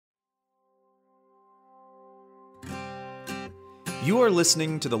You are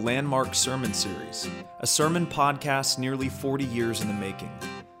listening to the Landmark Sermon Series, a sermon podcast nearly 40 years in the making.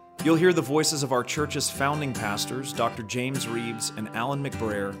 You'll hear the voices of our church's founding pastors, Dr. James Reeves and Alan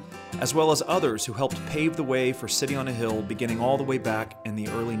McBrayer, as well as others who helped pave the way for City on a Hill beginning all the way back in the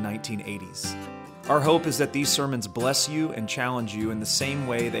early 1980s. Our hope is that these sermons bless you and challenge you in the same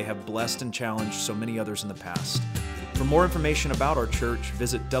way they have blessed and challenged so many others in the past. For more information about our church,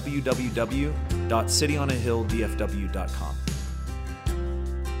 visit www.cityonahilldfw.com.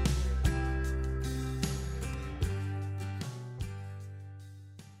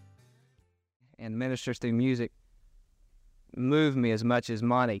 And ministers through music move me as much as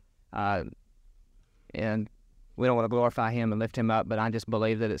money. And we don't want to glorify him and lift him up, but I just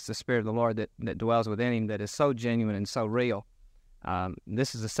believe that it's the Spirit of the Lord that dwells within him that is so genuine and so real.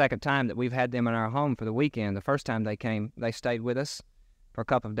 This is the second time that we've had them in our home for the weekend. The first time they came, they stayed with us for a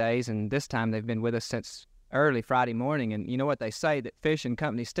couple of days, and this time they've been with us since early Friday morning. And you know what they say, that fish and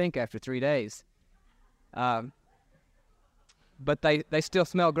company stink after 3 days. But they still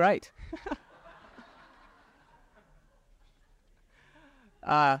smell great.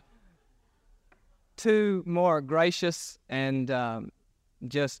 Two more gracious and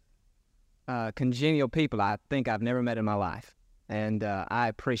congenial people I think I've never met in my life. And I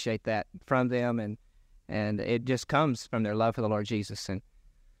appreciate that from them, and it just comes from their love for the Lord Jesus. And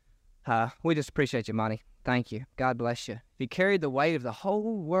we just appreciate you, Monty. Thank you. God bless you. If he carried the weight of the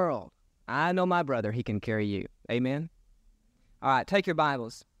whole world, I know my brother, he can carry you. Amen? All right, take your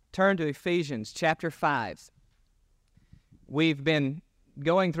Bibles. Turn to Ephesians chapter 5. We've been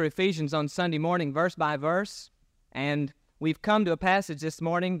going through Ephesians on Sunday morning, verse by verse, and we've come to a passage this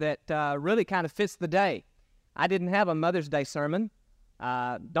morning that really kind of fits the day. I didn't have a Mother's Day sermon.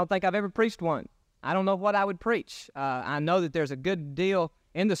 Don't think I've ever preached one. I don't know what I would preach. I know that there's a good deal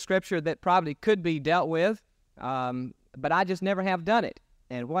in the Scripture that probably could be dealt with, but I just never have done it.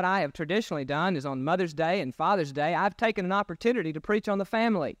 And what I have traditionally done is on Mother's Day and Father's Day, I've taken an opportunity to preach on the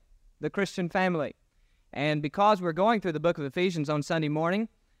family, the Christian family. And because we're going through the book of Ephesians on Sunday morning,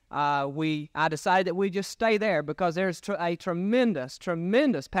 I decided that we just stay there because there's a tremendous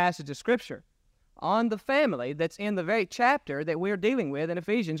passage of Scripture on the family that's in the very chapter that we're dealing with in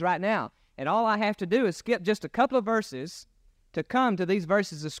Ephesians right now. And all I have to do is skip just a couple of verses to come to these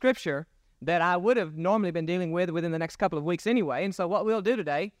verses of Scripture that I would have normally been dealing with within the next couple of weeks anyway. And so what we'll do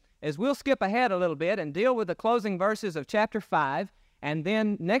today is we'll skip ahead a little bit and deal with the closing verses of chapter 5. And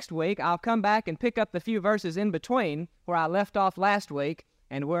then next week, I'll come back and pick up the few verses in between where I left off last week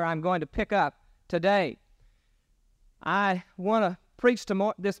and where I'm going to pick up today. I want to preach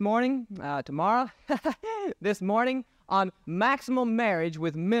tomorrow, this morning on maximum marriage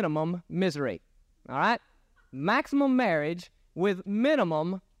with minimum misery. All right? Maximum marriage with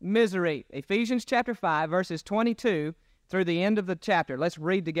minimum misery. Ephesians chapter 5, verses 22 through the end of the chapter. Let's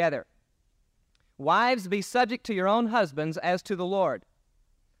read together. Wives, be subject to your own husbands as to the Lord.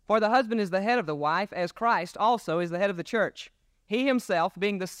 For the husband is the head of the wife, as Christ also is the head of the church, he himself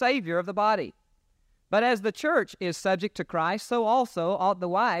being the Savior of the body. But as the church is subject to Christ, so also ought the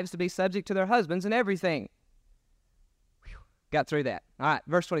wives to be subject to their husbands in everything. Got through that. All right,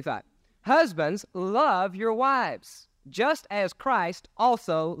 verse 25. Husbands, love your wives, just as Christ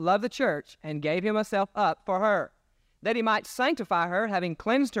also loved the church and gave himself up for her, that he might sanctify her, having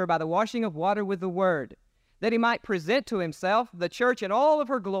cleansed her by the washing of water with the word, that he might present to himself the church in all of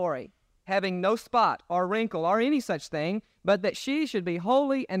her glory, having no spot or wrinkle or any such thing, but that she should be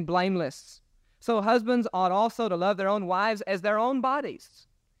holy and blameless. So husbands ought also to love their own wives as their own bodies.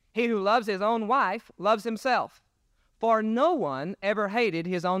 He who loves his own wife loves himself. For no one ever hated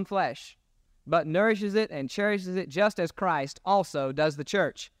his own flesh, but nourishes it and cherishes it, just as Christ also does the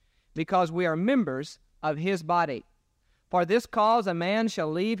church, because we are members of his body. For this cause a man shall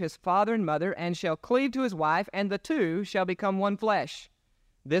leave his father and mother, and shall cleave to his wife, and the two shall become one flesh.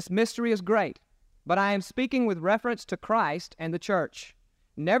 This mystery is great, but I am speaking with reference to Christ and the church.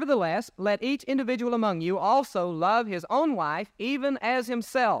 Nevertheless, let each individual among you also love his own wife, even as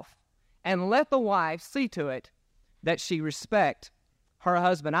himself, and let the wife see to it that she respect her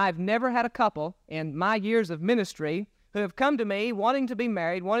husband. I've never had a couple in my years of ministry who have come to me wanting to be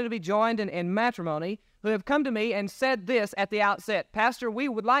married, wanting to be joined in matrimony, who have come to me and said this at the outset: Pastor, we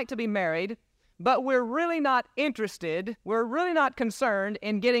would like to be married, but we're really not interested, we're really not concerned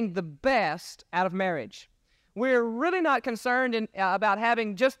in getting the best out of marriage. We're really not concerned about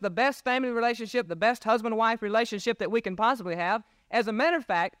having just the best family relationship, the best husband-wife relationship that we can possibly have. As a matter of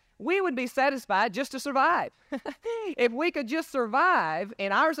fact, we would be satisfied just to survive. If we could just survive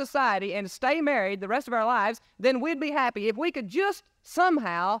in our society and stay married the rest of our lives, then we'd be happy. If we could just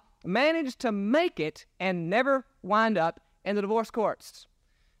somehow manage to make it and never wind up in the divorce courts.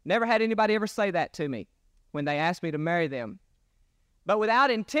 Never had anybody ever say that to me when they asked me to marry them. But without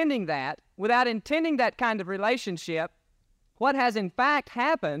intending that kind of relationship, what has in fact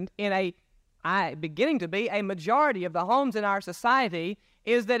happened in beginning to be a majority of the homes in our society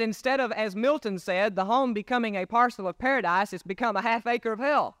is that instead of, as Milton said, the home becoming a parcel of paradise, it's become a half acre of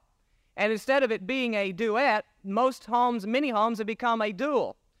hell. And instead of it being a duet, many homes have become a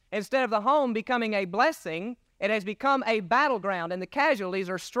duel. Instead of the home becoming a blessing, it has become a battleground, and the casualties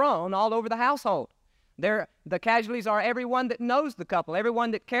are strewn all over the household. The casualties are everyone that knows the couple, everyone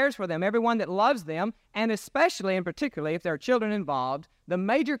that cares for them, everyone that loves them, and especially and particularly if there are children involved, the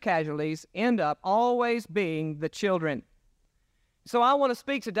major casualties end up always being the children. So I want to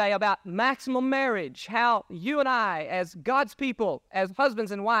speak today about maximum marriage, how you and I, as God's people, as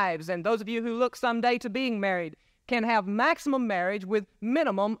husbands and wives, and those of you who look someday to being married, can have maximum marriage with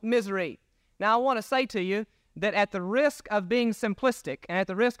minimum misery. Now, I want to say to you that at the risk of being simplistic, and at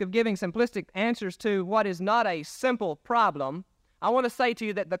the risk of giving simplistic answers to what is not a simple problem, I want to say to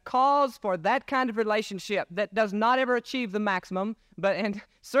you that the cause for that kind of relationship that does not ever achieve the maximum, and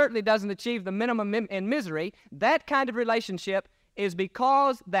certainly doesn't achieve the minimum in misery, that kind of relationship is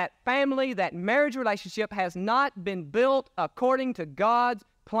because that family, that marriage relationship has not been built according to God's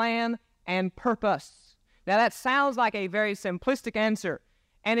plan and purpose. Now that sounds like a very simplistic answer,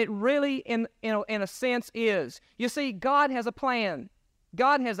 and it really, in a sense, is. You see, God has a plan.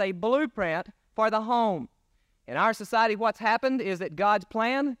 God has a blueprint for the home. In our society, what's happened is that God's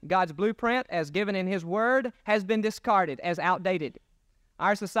plan, God's blueprint, as given in His Word, has been discarded as outdated.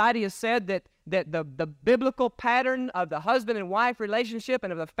 Our society has said that the biblical pattern of the husband and wife relationship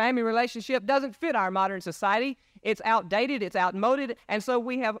and of the family relationship doesn't fit our modern society. It's outdated, it's outmoded, and so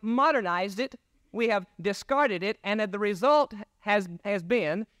we have modernized it, we have discarded it, and the result has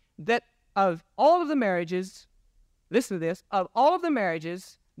been that of all of the marriages, listen to this, of all of the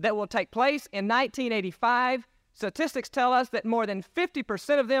marriages that will take place in 1985, statistics tell us that more than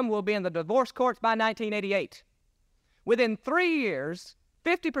 50% of them will be in the divorce courts by 1988. Within 3 years,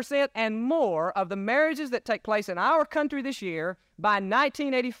 50% and more of the marriages that take place in our country this year by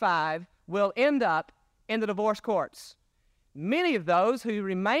 1985 will end up in the divorce courts. Many of those who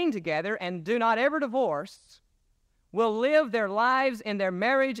remain together and do not ever divorce will live their lives in their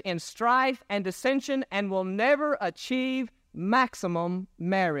marriage in strife and dissension and will never achieve maximum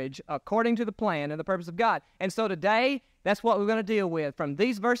marriage according to the plan and the purpose of God. And so today, that's what we're going to deal with from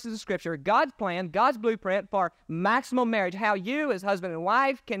these verses of Scripture, God's plan, God's blueprint for maximum marriage, how you as husband and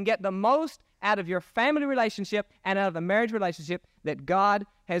wife can get the most out of your family relationship and out of the marriage relationship that God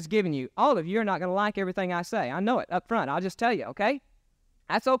has given you. All of you are not going to like everything I say. I know it up front. I'll just tell you, okay?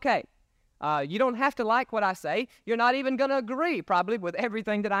 That's okay. You don't have to like what I say. You're not even going to agree probably with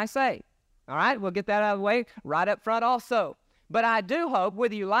everything that I say. All right? We'll get that out of the way right up front also. But I do hope,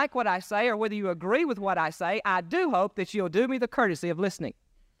 whether you like what I say or whether you agree with what I say, I do hope that you'll do me the courtesy of listening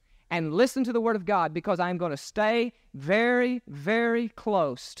and listen to the Word of God, because I'm going to stay very, very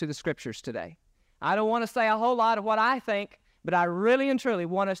close to the Scriptures today. I don't want to say a whole lot of what I think, but I really and truly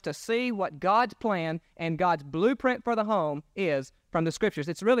want us to see what God's plan and God's blueprint for the home is from the Scriptures.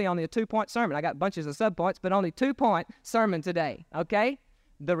 It's really only a 2-point sermon. I got bunches of subpoints, but only 2-point sermon today, okay?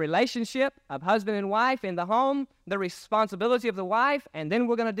 The relationship of husband and wife in the home, the responsibility of the wife, and then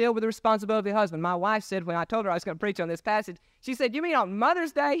we're going to deal with the responsibility of the husband. My wife said when I told her I was going to preach on this passage, she said, "You mean on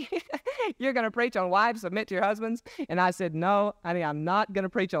Mother's Day you're going to preach on wives submit to your husbands?" And I said, "No, honey, I'm not going to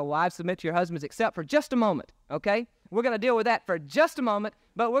preach on wives submit to your husbands except for just a moment, okay? We're going to deal with that for just a moment,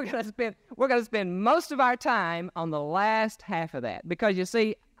 but we're going to spend most of our time on the last half of that, because you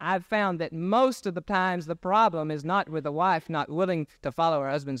see, I've found that most of the times the problem is not with the wife not willing to follow her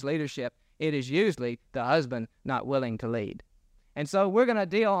husband's leadership. It is usually the husband not willing to lead. And so we're going to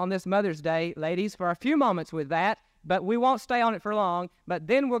deal on this Mother's Day, ladies, for a few moments with that, but we won't stay on it for long. But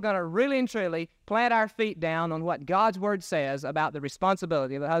then we're going to really and truly plant our feet down on what God's Word says about the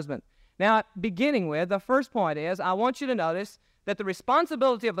responsibility of the husband. Now, beginning with, the first point is, I want you to notice that the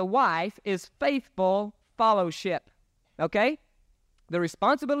responsibility of the wife is faithful fellowship, okay? The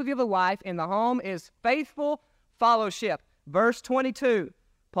responsibility of the wife in the home is faithful fellowship. Verse 22,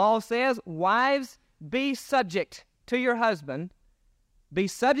 Paul says, "Wives, be subject to your husband. Be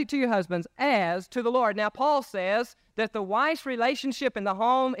subject to your husbands as to the Lord." Now, Paul says that the wife's relationship in the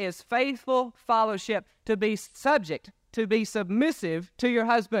home is faithful fellowship, to be subject, to be submissive to your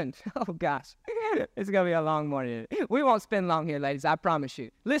husband. Oh, gosh, it's going to be a long morning. We won't spend long here, ladies, I promise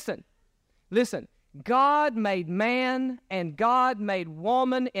you. Listen. God made man and God made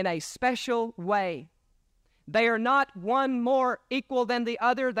woman in a special way. They are not one more equal than the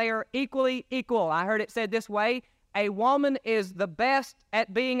other. They are equally equal. I heard it said this way: a woman is the best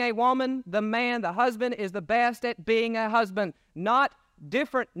at being a woman. The man, the husband, is the best at being a husband. Not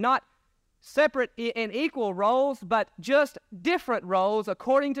different, not separate in equal roles, but just different roles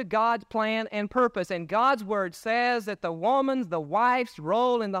according to God's plan and purpose. And God's word says that the woman's, the wife's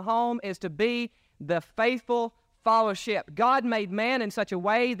role in the home is to be the faithful fellowship. God made man in such a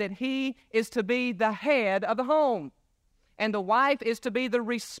way that he is to be the head of the home, and the wife is to be the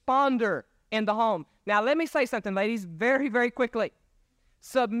responder in the home. Now, let me say something, ladies, very, very quickly.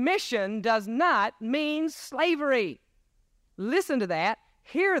 Submission does not mean slavery. Listen to that.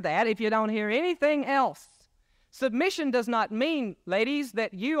 Hear that if you don't hear anything else. Submission does not mean, ladies,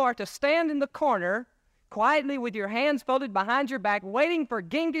 that you are to stand in the corner quietly with your hands folded behind your back, waiting for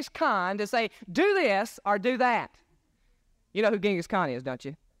Genghis Khan to say, do this or do that. You know who Genghis Khan is, don't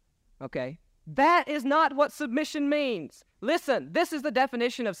you? Okay. That is not what submission means. Listen, this is the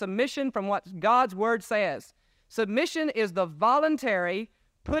definition of submission from what God's word says. Submission is the voluntary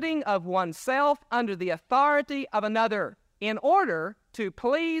putting of oneself under the authority of another in order to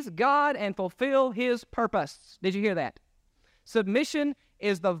please God and fulfill his purpose. Did you hear that? Submission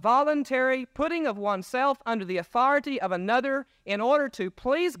is the voluntary putting of oneself under the authority of another in order to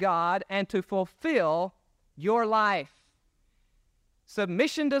please God and to fulfill your life.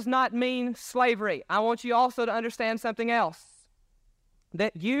 Submission does not mean slavery. I want you also to understand something else.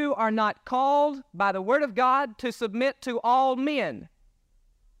 That you are not called by the word of God to submit to all men.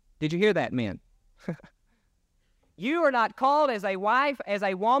 Did you hear that, men? You are not called as a wife, as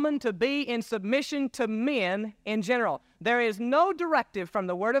a woman, to be in submission to men in general. There is no directive from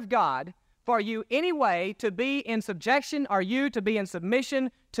the word of God for you anyway to be in subjection or you to be in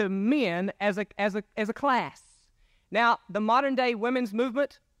submission to men as a class. Now, the modern-day women's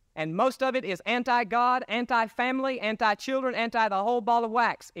movement, and most of it is anti-God, anti-family, anti-children, anti-the whole ball of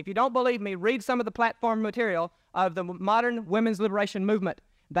wax. If you don't believe me, read some of the platform material of the modern women's liberation movement.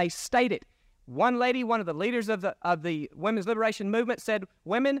 They state it. One lady, one of the leaders of the women's liberation movement said,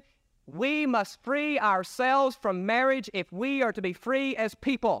 women, we must free ourselves from marriage if we are to be free as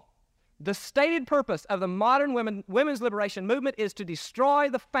people. The stated purpose of the modern women's liberation movement is to destroy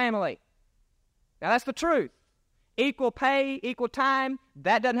the family. Now, that's the truth. Equal pay, equal time,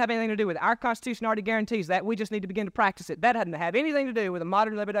 that doesn't have anything to do with it. Our Constitution already guarantees that. We just need to begin to practice it. That doesn't have anything to do with the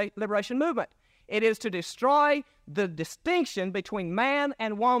modern liberation movement. It is to destroy the distinction between man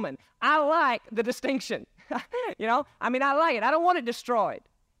and woman. I like the distinction. I like it. I don't want it destroyed.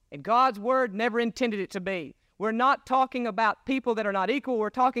 And God's word never intended it to be. We're not talking about people that are not equal. We're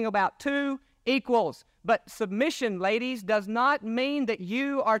talking about two equals. But submission, ladies, does not mean that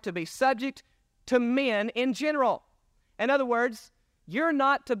you are to be subject to men in general. In other words, you're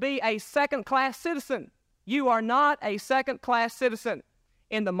not to be a second-class citizen. You are not a second-class citizen.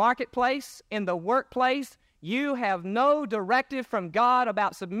 In the marketplace, in the workplace, you have no directive from God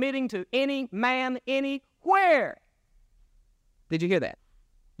about submitting to any man anywhere. Did you hear that?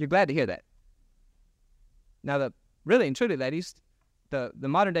 You're glad to hear that. Now, really and truly, ladies, the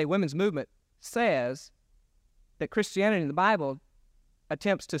modern-day women's movement says that Christianity in the Bible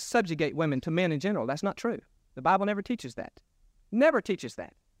attempts to subjugate women to men in general. That's not true. The Bible never teaches that. Never teaches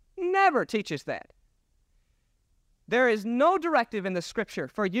that. Never teaches that. There is no directive in the Scripture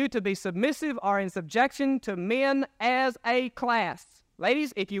for you to be submissive or in subjection to men as a class.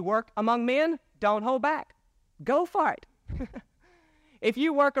 Ladies, if you work among men, don't hold back. Go for it. If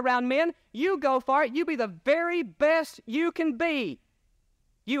you work around men, you go for it. You be the very best you can be.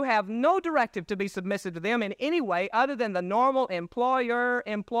 You have no directive to be submissive to them in any way other than the normal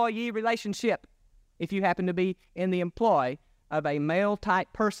employer-employee relationship if you happen to be in the employ of a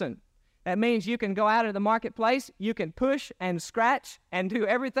male-type person. That means you can go out into the marketplace, you can push and scratch and do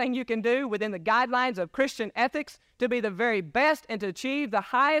everything you can do within the guidelines of Christian ethics to be the very best and to achieve the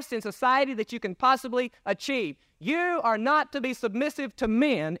highest in society that you can possibly achieve. You are not to be submissive to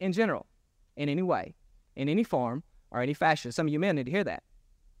men in general, in any way, in any form, or any fashion. Some of you men need to hear that.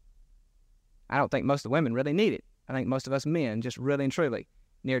 I don't think most of the women really need it. I think most of us men just really and truly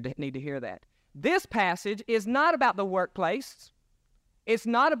need to hear that. This passage is not about the workplace. It's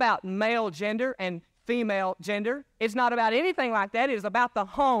not about male gender and female gender. It's not about anything like that. It is about the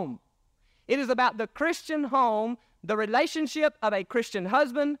home. It is about the Christian home, the relationship of a Christian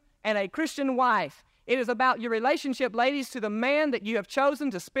husband and a Christian wife. It is about your relationship, ladies, to the man that you have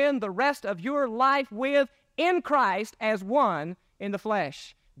chosen to spend the rest of your life with in Christ as one in the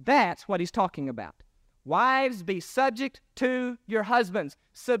flesh. That's what he's talking about. Wives, be subject to your husbands.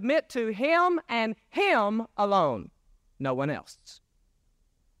 Submit to him and him alone, no one else.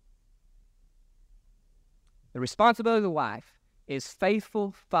 The responsibility of the wife is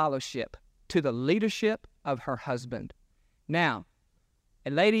faithful fellowship to the leadership of her husband. Now,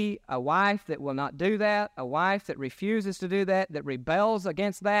 a wife that will not do that, a wife that refuses to do that, that rebels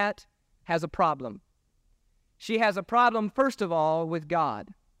against that, has a problem. She has a problem, first of all, with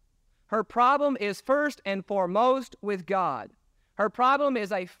God. Her problem is first and foremost with God. Her problem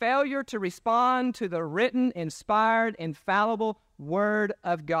is a failure to respond to the written, inspired, infallible Word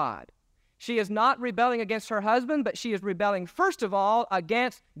of God. She is not rebelling against her husband, but she is rebelling, first of all,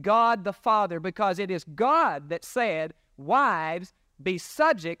 against God the Father, because it is God that said, "Wives, be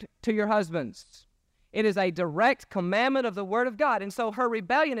subject to your husbands." It is a direct commandment of the Word of God. And so her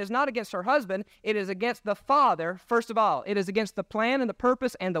rebellion is not against her husband. It is against the Father, first of all. It is against the plan and the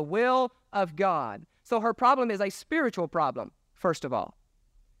purpose and the will of God. So her problem is a spiritual problem, first of all.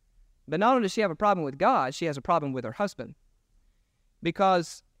 But not only does she have a problem with God, she has a problem with her husband,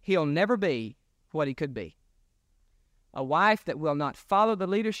 because he'll never be what he could be. A wife that will not follow the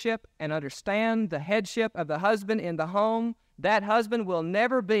leadership and understand the headship of the husband in the home, that husband will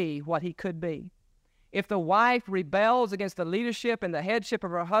never be what he could be. If the wife rebels against the leadership and the headship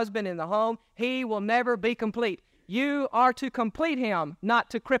of her husband in the home, he will never be complete. You are to complete him, not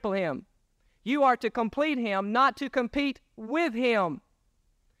to cripple him. You are to complete him, not to compete with him.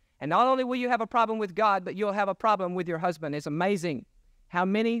 And not only will you have a problem with God, but you'll have a problem with your husband. It's amazing how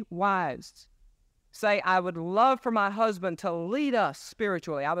many wives say, "I would love for my husband to lead us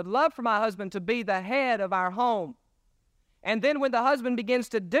spiritually. I would love for my husband to be the head of our home." And then when the husband begins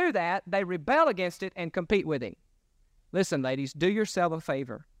to do that, they rebel against it and compete with him. Listen, ladies, do yourself a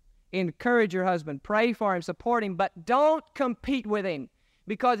favor. Encourage your husband. Pray for him. Support him. But don't compete with him.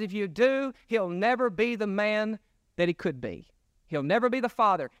 Because if you do, he'll never be the man that he could be. He'll never be the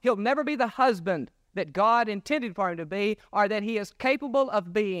father. He'll never be the husband that God intended for him to be, or that he is capable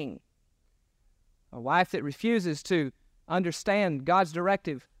of being. A wife that refuses to understand God's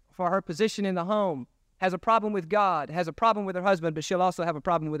directive for her position in the home has a problem with God, has a problem with her husband, but she'll also have a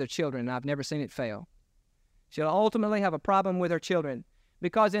problem with her children, and I've never seen it fail. She'll ultimately have a problem with her children,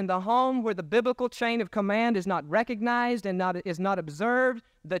 because in the home where the biblical chain of command is not recognized and is not observed,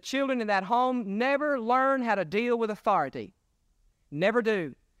 the children in that home never learn how to deal with authority. Never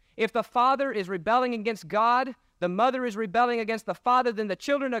do. If the father is rebelling against God, the mother is rebelling against the father, then the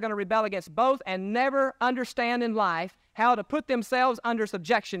children are going to rebel against both and never understand in life how to put themselves under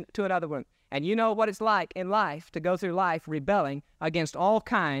subjection to another one. And you know what it's like in life to go through life rebelling against all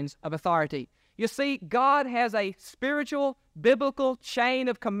kinds of authority. You see, God has a spiritual, biblical chain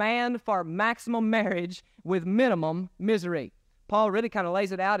of command for maximum marriage with minimum misery. Paul really kind of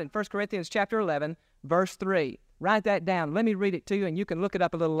lays it out in 1 Corinthians chapter 11, verse 3. Write that down. Let me read it to you, and you can look it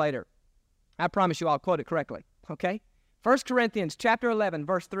up a little later. I promise you I'll quote it correctly, okay? 1 Corinthians chapter 11,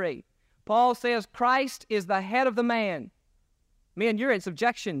 verse 3. Paul says, "Christ is the head of the man." Men, you're in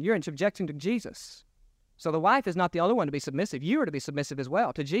subjection. You're in subjection to Jesus. So the wife is not the only one to be submissive. You are to be submissive as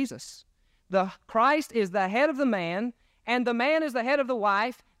well to Jesus. Christ is the head of the man, and the man is the head of the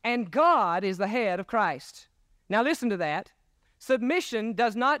wife, and God is the head of Christ. Now listen to that. Submission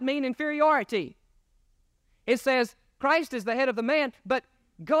does not mean inferiority. It says Christ is the head of the man, but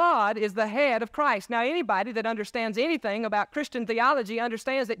God is the head of Christ. Now anybody that understands anything about Christian theology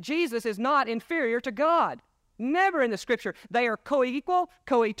understands that Jesus is not inferior to God. Never in the Scripture. They are co-equal,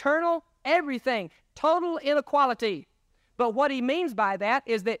 co-eternal, everything, total inequality. But what he means by that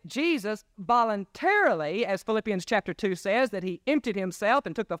is that Jesus voluntarily, as Philippians chapter 2 says, that he emptied himself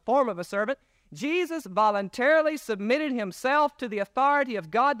and took the form of a servant, Jesus voluntarily submitted himself to the authority of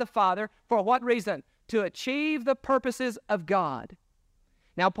God the Father. For what reason? To achieve the purposes of God.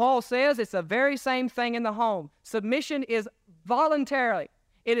 Now Paul says it's the very same thing in the home. Submission is voluntarily.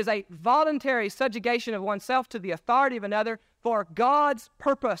 It is a voluntary subjugation of oneself to the authority of another for God's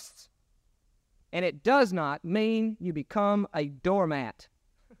purpose. And it does not mean you become a doormat.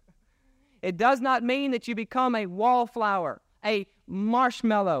 It does not mean that you become a wallflower, a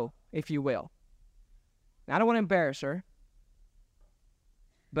marshmallow, if you will. Now, I don't want to embarrass her,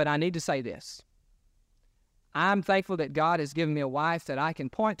 but I need to say this. I'm thankful that God has given me a wife that I can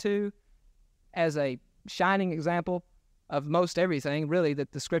point to as a shining example of most everything, really,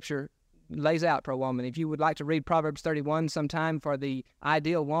 that the Scripture lays out for a woman. If you would like to read Proverbs 31 sometime for the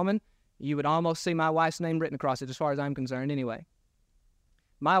ideal woman, you would almost see my wife's name written across it, as far as I'm concerned anyway.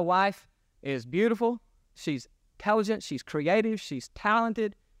 My wife is beautiful. She's intelligent. She's creative. She's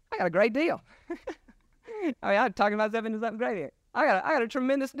talented. I got a great deal. I'm talking myself into something great here. I got a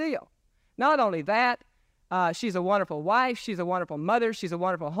tremendous deal. Not only that, she's a wonderful wife. She's a wonderful mother. She's a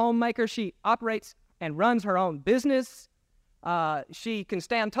wonderful homemaker. She operates and runs her own business. She can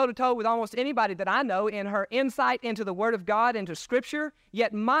stand toe-to-toe with almost anybody that I know in her insight into the Word of God, into Scripture.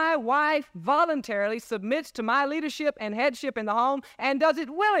 Yet my wife voluntarily submits to my leadership and headship in the home and does it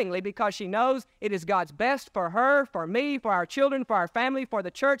willingly because she knows it is God's best for her, for me, for our children, for our family, for the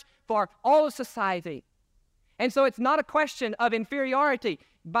church, for all of society. And so it's not a question of inferiority.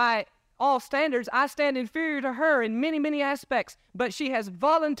 By all standards, I stand inferior to her in many, many aspects, but she has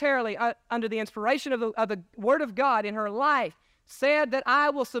voluntarily, under the inspiration of the Word of God in her life, said that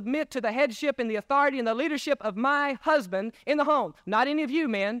I will submit to the headship and the authority and the leadership of my husband in the home. Not any of you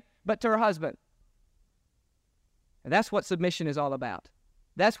men, but to her husband. And that's what submission is all about.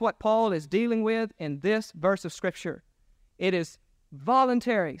 That's what Paul is dealing with in this verse of Scripture. It is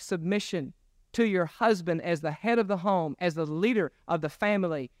voluntary submission to your husband as the head of the home, as the leader of the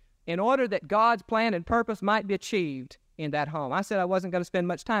family, in order that God's plan and purpose might be achieved in that home. I said I wasn't going to spend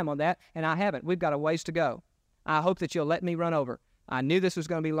much time on that, and I haven't. We've got a ways to go. I hope that you'll let me run over. I knew this was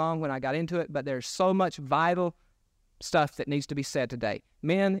going to be long when I got into it, but there's so much vital stuff that needs to be said today.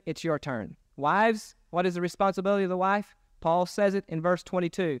 Men, it's your turn. Wives, what is the responsibility of the wife? Paul says it in verse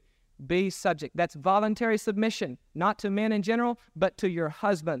 22. Be subject. That's voluntary submission, not to men in general, but to your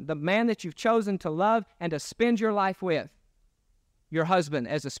husband, the man that you've chosen to love and to spend your life with. Your husband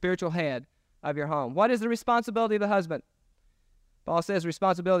as the spiritual head of your home. What is the responsibility of the husband? Paul says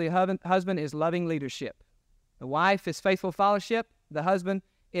responsibility of husband is loving leadership. The wife is faithful fellowship. The husband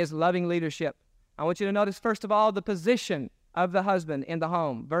is loving leadership. I want you to notice, first of all, the position of the husband in the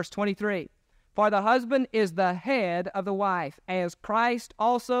home. Verse 23. For the husband is the head of the wife, as Christ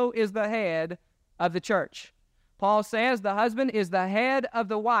also is the head of the church. Paul says the husband is the head of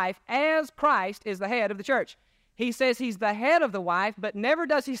the wife, as Christ is the head of the church. He says he's the head of the wife, but never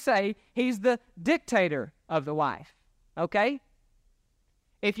does he say he's the dictator of the wife. Okay?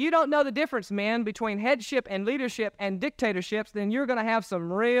 If you don't know the difference, men, between headship and leadership and dictatorships, then you're going to have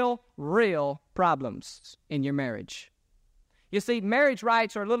some real problems in your marriage. You see, marriage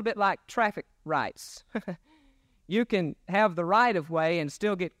rights are a little bit like traffic rights. You can have the right of way and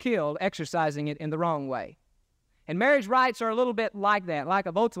still get killed exercising it in the wrong way. And marriage rights are a little bit like that, like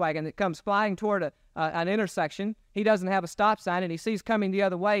a Volkswagen that comes flying toward an intersection. He doesn't have a stop sign, and he sees coming the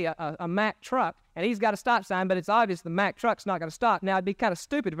other way a Mack truck, and he's got a stop sign, but it's obvious the Mack truck's not going to stop. Now, it'd be kind of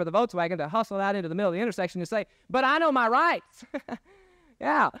stupid for the Volkswagen to hustle out into the middle of the intersection and say, but I know my rights.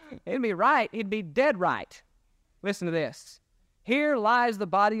 Yeah, it'd be right. It'd be dead right. Listen to this. Here lies the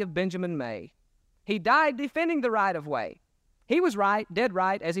body of Benjamin May. He died defending the right of way. He was right, dead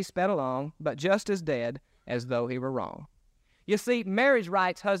right, as he sped along, but just as dead as though he were wrong. You see, marriage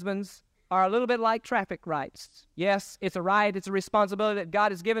rights, husbands, are a little bit like traffic rights. Yes, it's a right, it's a responsibility that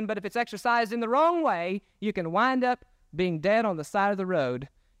God has given, but if it's exercised in the wrong way, you can wind up being dead on the side of the road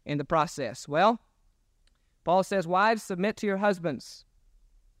in the process. Well, Paul says, wives, submit to your husbands,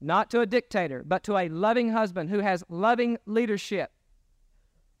 not to a dictator, but to a loving husband who has loving leadership.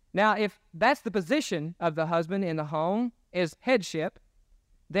 Now, if that's the position of the husband in the home, is headship,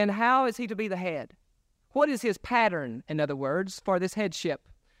 then how is he to be the head? What is his pattern, in other words, for this headship?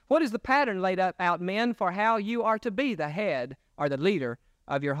 What is the pattern laid out, men, for how you are to be the head or the leader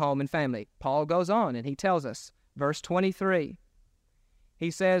of your home and family? Paul goes on and he tells us, verse 23,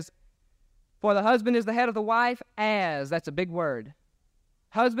 he says, for the husband is the head of the wife as, that's a big word.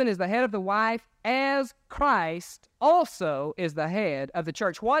 Husband is the head of the wife as Christ also is the head of the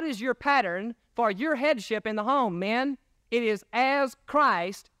church. What is your pattern for your headship in the home, men? It is as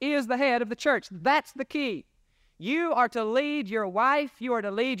Christ is the head of the church. That's the key. You are to lead your wife, you are to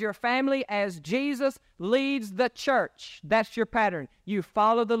lead your family as Jesus leads the church. That's your pattern. You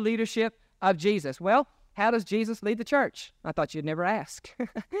follow the leadership of Jesus. Well, how does Jesus lead the church? I thought you'd never ask.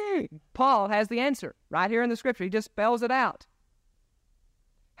 Paul has the answer right here in the Scripture. He just spells it out.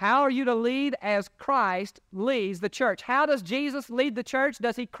 How are you to lead as Christ leads the church? How does Jesus lead the church?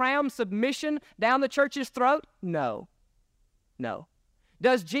 Does he cram submission down the church's throat? No. No.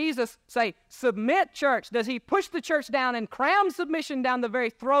 Does Jesus say, submit, church? Does he push the church down and cram submission down the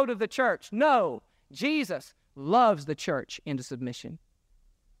very throat of the church? No. Jesus loves the church into submission.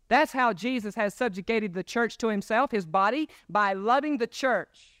 That's how Jesus has subjugated the church to himself, his body, by loving the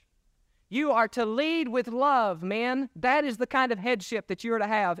church. You are to lead with love, men. That is the kind of headship that you are to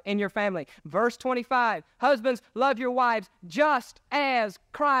have in your family. Verse 25, husbands, love your wives just as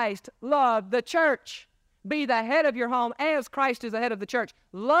Christ loved the church. Be the head of your home as Christ is the head of the church.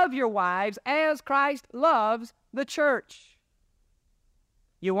 Love your wives as Christ loves the church.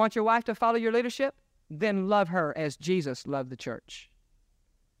 You want your wife to follow your leadership? Then love her as Jesus loved the church.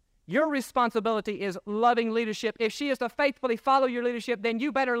 Your responsibility is loving leadership. If she is to faithfully follow your leadership, then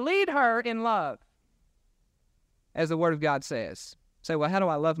you better lead her in love. as the Word of God says. Say, well, how do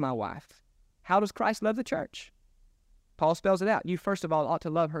I love my wife? How does Christ love the church? Paul spells it out. You, first of all, ought to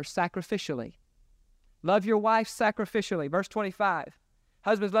love her sacrificially. Love your wife sacrificially. Verse 25.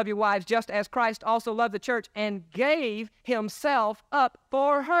 Husbands, love your wives just as Christ also loved the church and gave himself up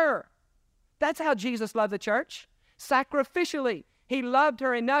for her. That's how Jesus loved the church. Sacrificially. He loved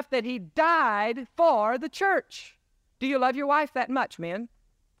her enough that he died for the church. Do you love your wife that much, men?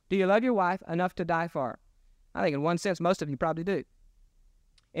 Do you love your wife enough to die for her? I think in one sense, most of you probably do.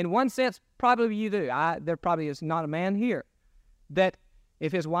 In one sense, probably you do. There probably is not a man here that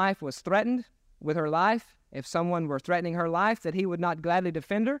if his wife was threatened with her life, if someone were threatening her life, that he would not gladly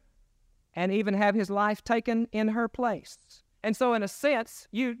defend her and even have his life taken in her place. And so in a sense,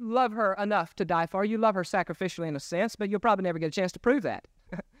 you love her enough to die for her. You love her sacrificially in a sense, but you'll probably never get a chance to prove that.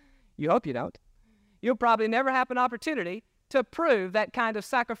 You hope you don't. You'll probably never have an opportunity to prove that kind of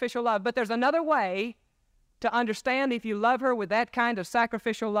sacrificial love. But there's another way to understand if you love her with that kind of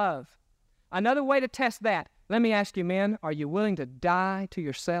sacrificial love. Another way to test that. Let me ask you, men, are you willing to die to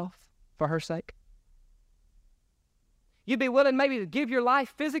yourself for her sake? You'd be willing maybe to give your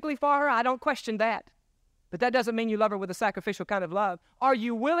life physically for her? I don't question that. But that doesn't mean you love her with a sacrificial kind of love. Are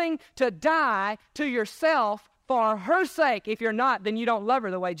you willing to die to yourself for her sake? If you're not, then you don't love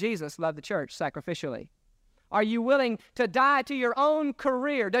her the way Jesus loved the church, sacrificially. Are you willing to die to your own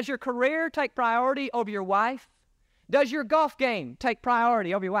career? Does your career take priority over your wife? Does your golf game take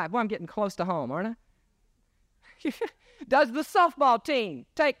priority over your wife? Well, I'm getting close to home, aren't I? Does the softball team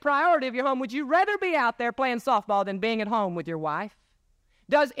take priority of your home? Would you rather be out there playing softball than being at home with your wife?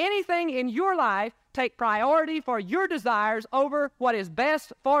 Does anything in your life take priority for your desires over what is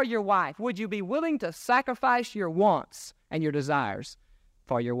best for your wife? Would you be willing to sacrifice your wants and your desires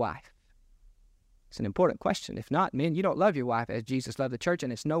for your wife? It's an important question. If not, men, you don't love your wife as Jesus loved the church,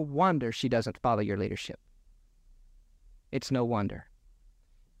 and it's no wonder she doesn't follow your leadership. It's no wonder.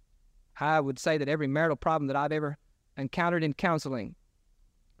 I would say that every marital problem that I've ever encountered in counseling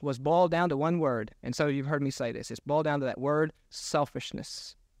was boiled down to one word, and so you've heard me say this. It's boiled down to that word,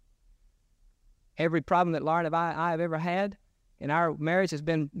 selfishness. Every problem that Laura and I have ever had in our marriage has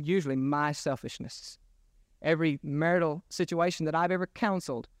been usually my selfishness. Every marital situation that I've ever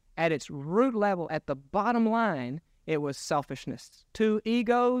counseled, at its root level, at the bottom line, it was selfishness. Two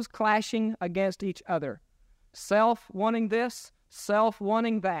egos clashing against each other. Self wanting this, self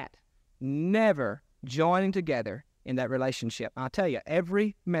wanting that. Never joining together in that relationship. I'll tell you,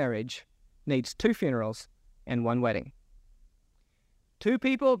 every marriage needs 2 funerals and 1 wedding. 2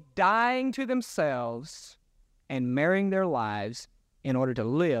 people dying to themselves and marrying their lives in order to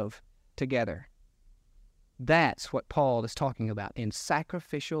live together. That's what Paul is talking about in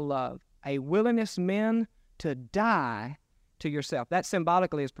sacrificial love. A willingness, men, to die to yourself. That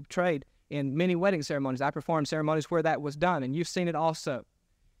symbolically is portrayed in many wedding ceremonies. I performed ceremonies where that was done, and you've seen it also,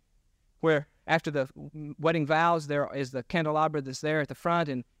 where after the wedding vows, there is the candelabra that's there at the front,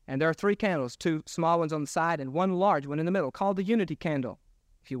 and there are 3 candles, 2 small ones on the side and 1 large one in the middle, called the unity candle,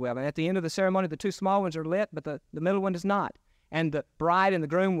 if you will. And at the end of the ceremony, the 2 small ones are lit, but the middle one is not. And the bride and the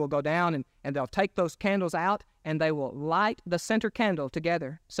groom will go down, and they'll take those candles out, and they will light the center candle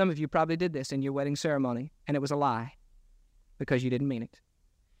together. Some of you probably did this in your wedding ceremony, and it was a lie because you didn't mean it.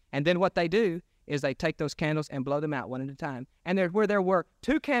 And then what they do is they take those candles and blow them out one at a time. And where there were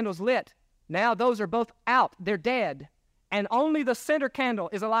 2 candles lit, now those are both out. They're dead. And only the center candle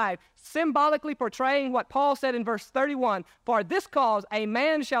is alive, symbolically portraying what Paul said in verse 31, "For this cause a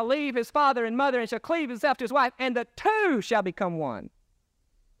man shall leave his father and mother and shall cleave himself to his wife, and the 2 shall become one."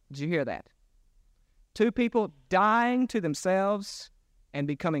 Did you hear that? 2 people dying to themselves and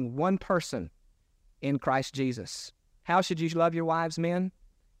becoming one person in Christ Jesus. How should you love your wives, men?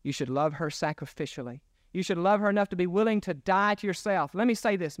 You should love her sacrificially. You should love her enough to be willing to die to yourself. Let me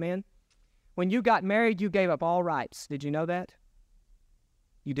say this, men. When you got married, you gave up all rights. Did you know that?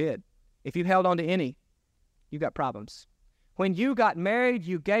 You did. If you held on to any, you got problems. When you got married,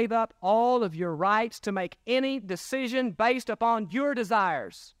 you gave up all of your rights to make any decision based upon your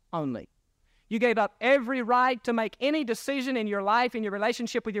desires only. You gave up every right to make any decision in your life, in your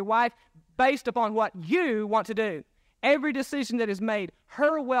relationship with your wife, based upon what you want to do. Every decision that is made,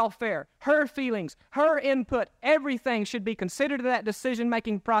 her welfare, her feelings, her input, everything should be considered in that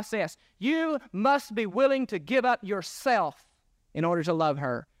decision-making process. You must be willing to give up yourself in order to love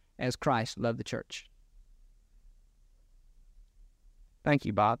her as Christ loved the church. Thank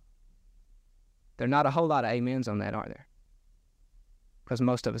you, Bob. There are not a whole lot of amens on that, are there? Because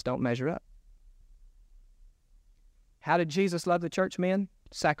most of us don't measure up. How did Jesus love the church, men?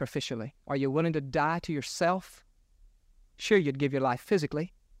 Sacrificially. Are you willing to die to yourself? Sure, you'd give your life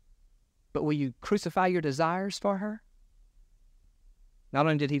physically, but will you crucify your desires for her? Not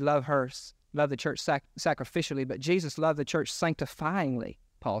only did he love the church sacrificially, but Jesus loved the church sanctifyingly,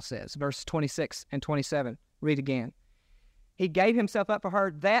 Paul says. Verse 26 and 27. Read again. He gave himself up for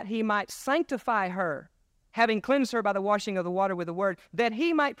her that he might sanctify her, having cleansed her by the washing of the water with the word, that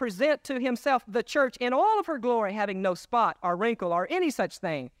he might present to himself the church in all of her glory, having no spot or wrinkle or any such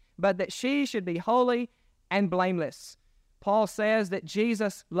thing, but that she should be holy and blameless. Paul says that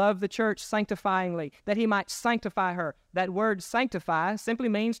Jesus loved the church sanctifyingly, that he might sanctify her. That word sanctify simply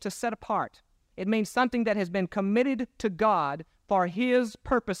means to set apart. It means something that has been committed to God for his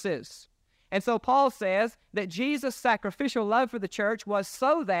purposes. And so Paul says that Jesus' sacrificial love for the church was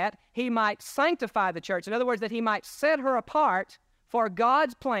so that he might sanctify the church. In other words, that he might set her apart for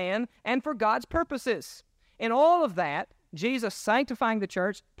God's plan and for God's purposes. In all of that, Jesus sanctifying the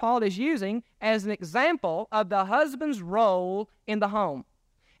church, Paul is using as an example of the husband's role in the home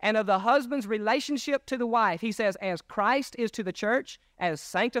and of the husband's relationship to the wife. He says, as Christ is to the church, as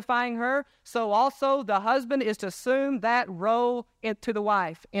sanctifying her, so also the husband is to assume that role to the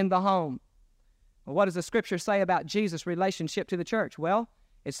wife in the home. Well, what does the Scripture say about Jesus' relationship to the church? Well,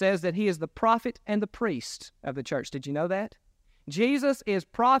 it says that he is the prophet and the priest of the church. Did you know that? Jesus is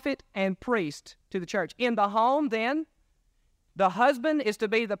prophet and priest to the church. In the home, then, the husband is to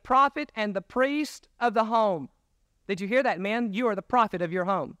be the prophet and the priest of the home. Did you hear that, men? You are the prophet of your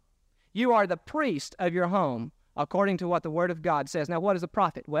home. You are the priest of your home, according to what the Word of God says. Now, what is a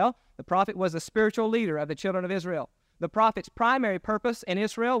prophet? Well, the prophet was the spiritual leader of the children of Israel. The prophet's primary purpose in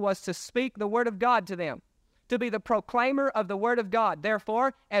Israel was to speak the Word of God to them, to be the proclaimer of the Word of God.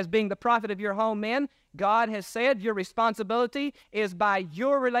 Therefore, as being the prophet of your home, men, God has said your responsibility is by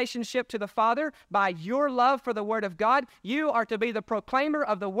your relationship to the Father, by your love for the Word of God. You are to be the proclaimer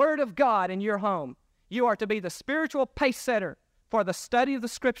of the Word of God in your home. You are to be the spiritual pace setter for the study of the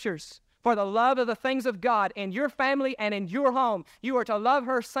Scriptures, for the love of the things of God in your family and in your home. You are to love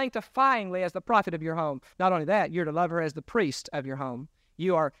her sanctifyingly as the prophet of your home. Not only that, you're to love her as the priest of your home.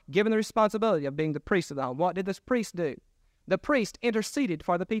 You are given the responsibility of being the priest of the home. What did this priest do? The priest interceded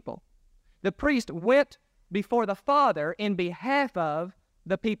for the people. The priest went before the Father in behalf of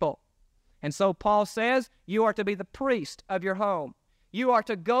the people. And so Paul says, you are to be the priest of your home. You are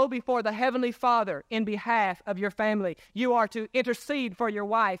to go before the Heavenly Father in behalf of your family. You are to intercede for your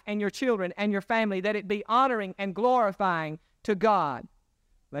wife and your children and your family, that it be honoring and glorifying to God.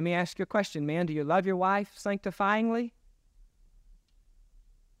 Let me ask you a question, man. Do you love your wife sanctifyingly?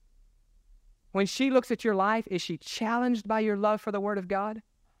 When she looks at your life, is she challenged by your love for the Word of God?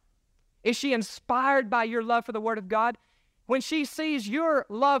 Is she inspired by your love for the Word of God? When she sees your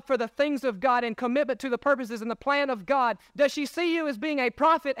love for the things of God and commitment to the purposes and the plan of God, does she see you as being a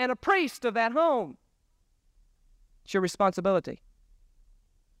prophet and a priest of that home? It's your responsibility.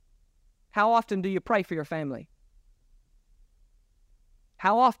 How often do you pray for your family?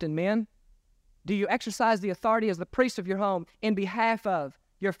 How often, men, do you exercise the authority as the priest of your home in behalf of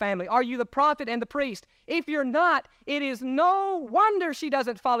your family? Are you the prophet and the priest? If you're not, it is no wonder she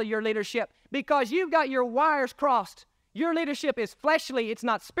doesn't follow your leadership, because you've got your wires crossed. Your leadership is fleshly, it's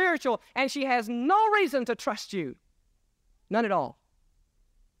not spiritual, and she has no reason to trust you. None at all.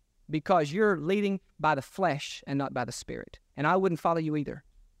 Because you're leading by the flesh and not by the Spirit. And I wouldn't follow you either.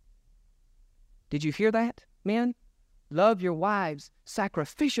 Did you hear that, men? Love your wives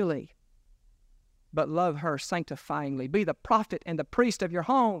sacrificially, but love her sanctifyingly. Be the prophet and the priest of your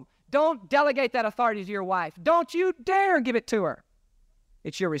home. Don't delegate that authority to your wife. Don't you dare give it to her.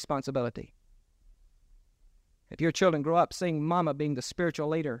 It's your responsibility. If your children grow up seeing mama being the spiritual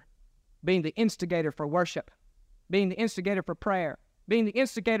leader, being the instigator for worship, being the instigator for prayer, being the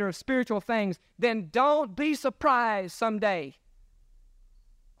instigator of spiritual things, then don't be surprised someday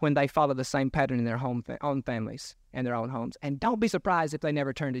when they follow the same pattern in their own families and their own homes. And don't be surprised if they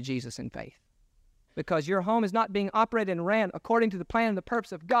never turn to Jesus in faith, because your home is not being operated and ran according to the plan and the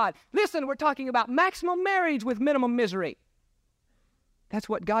purpose of God. Listen, we're talking about maximum marriage with minimum misery. That's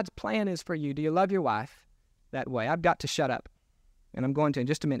what God's plan is for you. Do you love your wife that way? I've got to shut up, and I'm going to in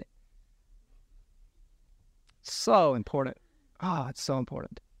just a minute. So important. Oh, it's so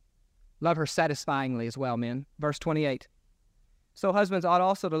important. Love her satisfyingly as well, men. Verse 28. So husbands ought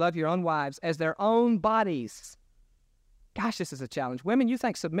also to love your own wives as their own bodies. Gosh, this is a challenge. Women, you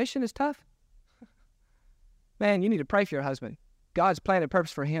think submission is tough? Man, you need to pray for your husband. God's plan and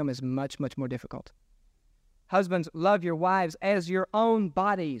purpose for him is much, much more difficult. Husbands, love your wives as your own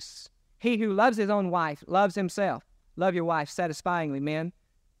bodies. He who loves his own wife loves himself. Love your wife satisfyingly, men.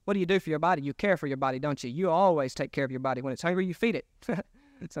 What do you do for your body? You care for your body, don't you? You always take care of your body. When it's hungry, you feed it.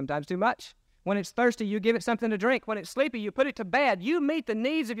 Sometimes too much. When it's thirsty, you give it something to drink. When it's sleepy, you put it to bed. You meet the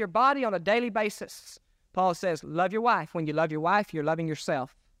needs of your body on a daily basis. Paul says, love your wife. When you love your wife, you're loving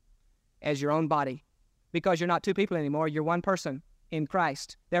yourself as your own body, because you're not two people anymore. You're one person in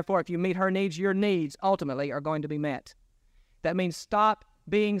Christ. Therefore, if you meet her needs, your needs ultimately are going to be met. That means stop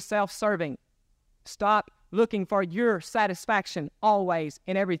being self-serving. Stop looking for your satisfaction always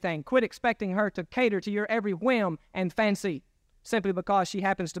in everything. Quit expecting her to cater to your every whim and fancy simply because she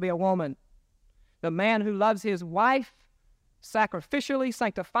happens to be a woman. The man who loves his wife sacrificially,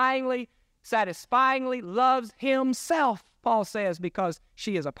 sanctifyingly, satisfyingly loves himself, Paul says, because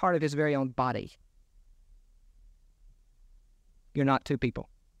she is a part of his very own body. You're not two people.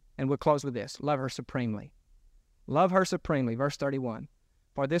 And we'll close with this. Love her supremely. Love her supremely. Verse 31.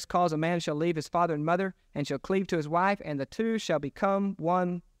 For this cause a man shall leave his father and mother, and shall cleave to his wife, and the two shall become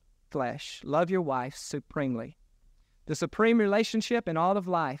one flesh. Love your wife supremely. The supreme relationship in all of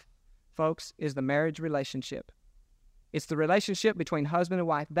life, folks, is the marriage relationship. It's the relationship between husband and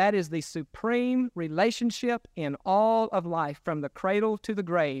wife. That is the supreme relationship in all of life, from the cradle to the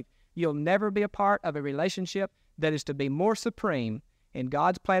grave. You'll never be a part of a relationship that is to be more supreme in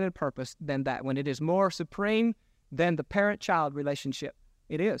God's plan and purpose than that. When it is more supreme than the parent-child relationship,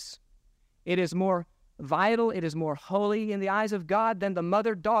 it is. It is more vital, it is more holy in the eyes of God than the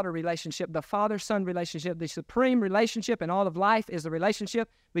mother-daughter relationship, the father-son relationship. The supreme relationship in all of life is the relationship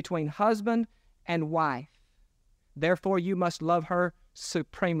between husband and wife. Therefore, you must love her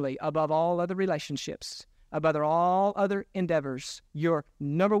supremely above all other relationships, above all other endeavors. Your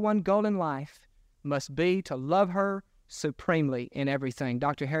number one goal in life must be to love her supremely in everything.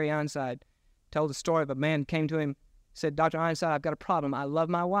 Dr. Harry Ironside told the story of a man came to him, said, Dr. Ironside, I've got a problem. I love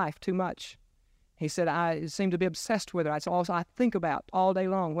my wife too much. He said, I seem to be obsessed with her. It's all I think about all day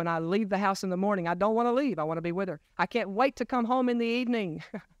long. When I leave the house in the morning, I don't want to leave. I want to be with her. I can't wait to come home in the evening.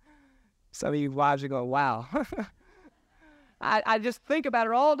 Some of you wives are going, wow. I just think about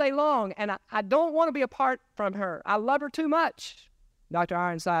her all day long, and I don't want to be apart from her. I love her too much. Dr.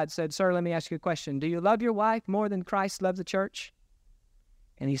 Ironside said, sir, let me ask you a question. Do you love your wife more than Christ loves the church?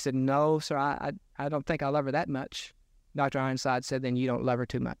 And he said, no, sir, I don't think I love her that much. Dr. Ironside said, then you don't love her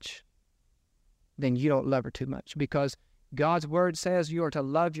too much. Then you don't love her too much, because God's word says you are to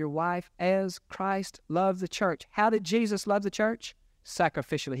love your wife as Christ loved the church. How did Jesus love the church?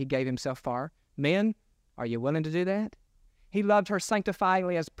 Sacrificially, he gave himself for her. Men, are you willing to do that? He loved her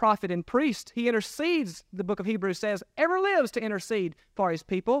sanctifyingly as prophet and priest. He intercedes, the book of Hebrews says, ever lives to intercede for his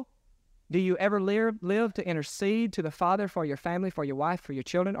people. Do you ever live to intercede to the Father for your family, for your wife, for your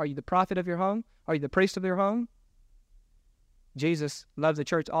children? Are you the prophet of your home? Are you the priest of your home? Jesus loved the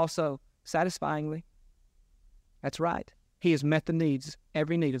church also satisfyingly. That's right. He has met the needs,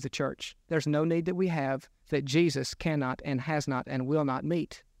 every need of the church. There's no need that we have that Jesus cannot and has not and will not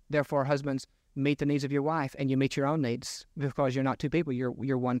meet. Therefore, husbands, meet the needs of your wife, and you meet your own needs, because you're not two people.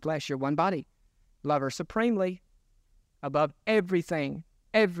 You're one flesh. You're one body. Love her supremely above everything,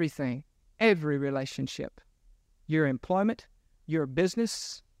 every relationship. Your employment, your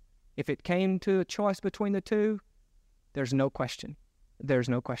business, if it came to a choice between the two, there's no question. There's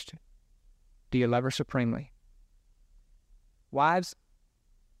no question. Do you love her supremely? Wives,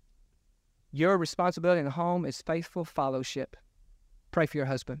 your responsibility in the home is faithful fellowship. Pray for your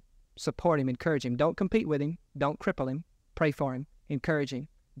husband. Support him, encourage him. Don't compete with him. Don't cripple him. Pray for him. Encourage him.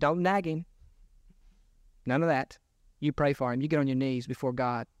 Don't nag him. None of that. You pray for him. You get on your knees before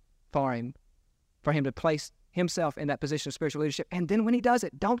God for him to place himself in that position of spiritual leadership. And then when he does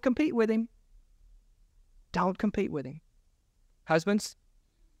it, don't compete with him. Don't compete with him. Husbands,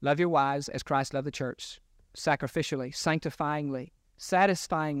 love your wives as Christ loved the church, sacrificially, sanctifyingly,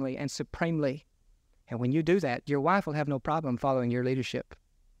 satisfyingly, and supremely. And when you do that, your wife will have no problem following your leadership.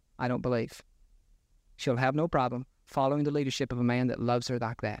 I don't believe. She'll have no problem following the leadership of a man that loves her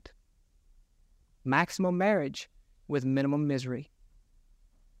like that. Maximum marriage with minimum misery.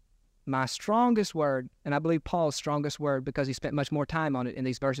 My strongest word, and I believe Paul's strongest word, because he spent much more time on it in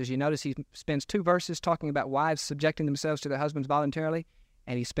these verses. You notice he spends 2 verses talking about wives subjecting themselves to their husbands voluntarily,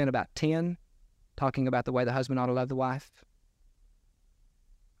 and he spent about 10 talking about the way the husband ought to love the wife.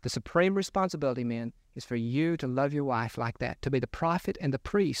 The supreme responsibility, men, is for you to love your wife like that, to be the prophet and the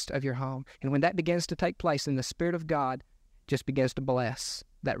priest of your home. And when that begins to take place, then the Spirit of God just begins to bless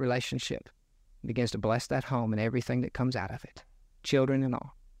that relationship, begins to bless that home and everything that comes out of it, children and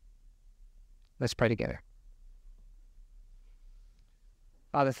all. Let's pray together.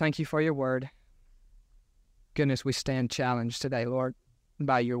 Father, thank you for your word. Goodness, we stand challenged today, Lord,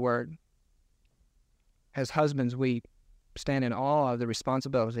 by your word. As husbands, we stand in awe of the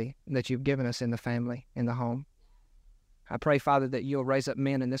responsibility that you've given us in the family, in the home. I pray, Father, that you'll raise up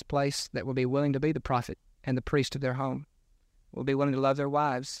men in this place that will be willing to be the prophet and the priest of their home, will be willing to love their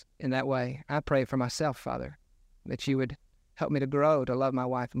wives in that way. I pray for myself, Father, that you would help me to grow to love my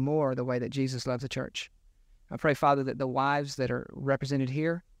wife more the way that Jesus loves the church. I pray, Father, that the wives that are represented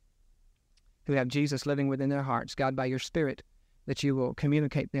here, who have Jesus living within their hearts, God, by your Spirit, that you will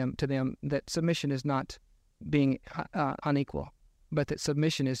communicate to them that submission is not being unequal, but that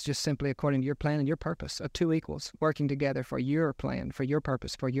submission is just simply according to your plan and your purpose of two equals working together for your plan, for your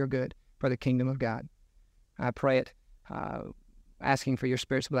purpose, for your good, for the kingdom of God. I pray it, asking for your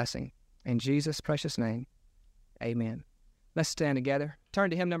Spirit's blessing. In Jesus' precious name, amen. Let's stand together. Turn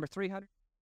to hymn number 300.